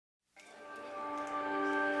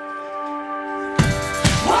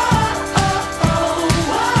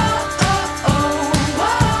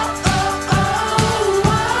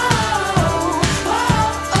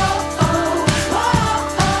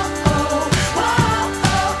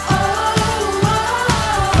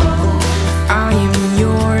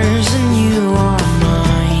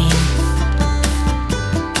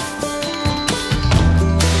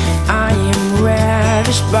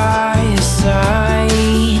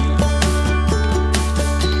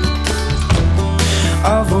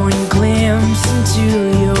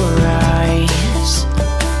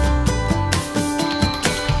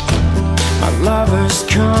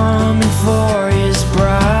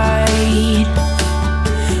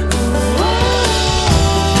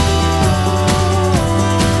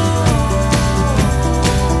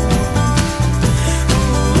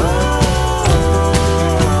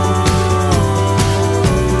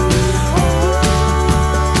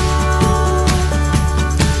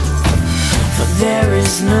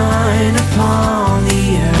is none upon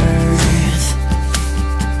the earth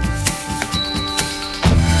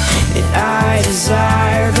that I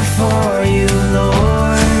desire before you,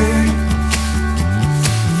 Lord.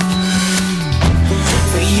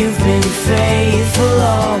 For you've been faithful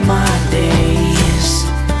all my days.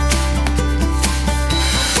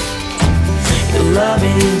 Your love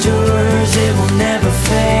endures, it will never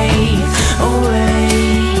fade away.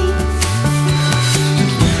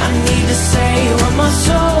 I need to say what my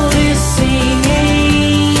soul is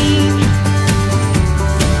singing.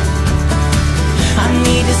 I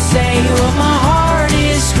need to say what my heart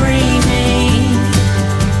is screaming.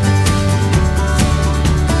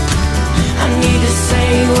 I need to say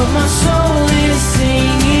what my soul is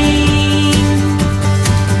singing.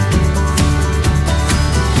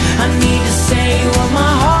 I need to say what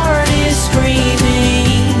my heart is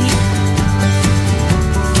screaming.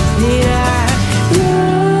 Did I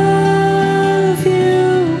love you,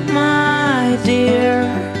 my dear?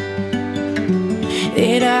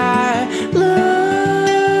 Did I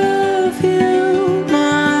love you,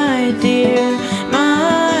 my dear,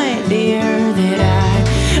 my dear? Did I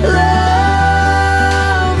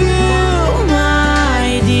love you,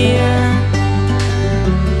 my dear?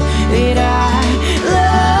 Did I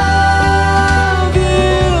love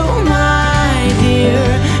you, my dear,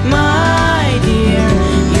 my dear?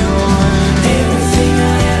 You're everything I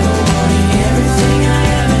ever wanted, everything I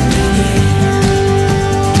ever needed.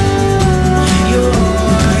 You're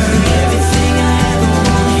everything I ever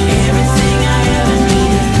wanted, everything I ever needed. You're everything I ever wanted, everything I ever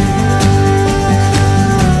needed.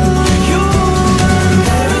 You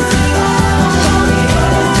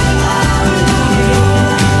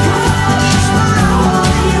flash my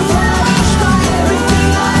heart, you flash my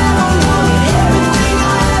everything I ever wanted, everything I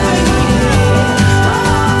ever needed.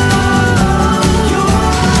 You're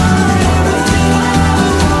everything I ever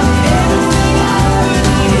wanted, everything I ever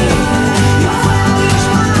needed. You flash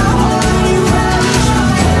my heart, you flash my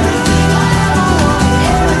everything I ever wanted,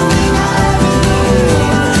 everything I ever needed.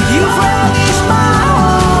 You flash my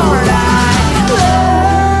heart. I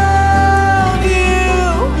love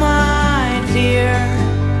you, my dear.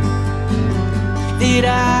 Did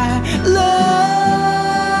I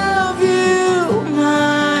love you,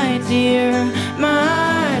 my dear,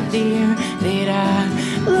 my dear? Did I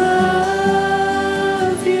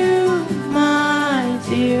love you, my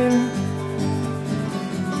dear?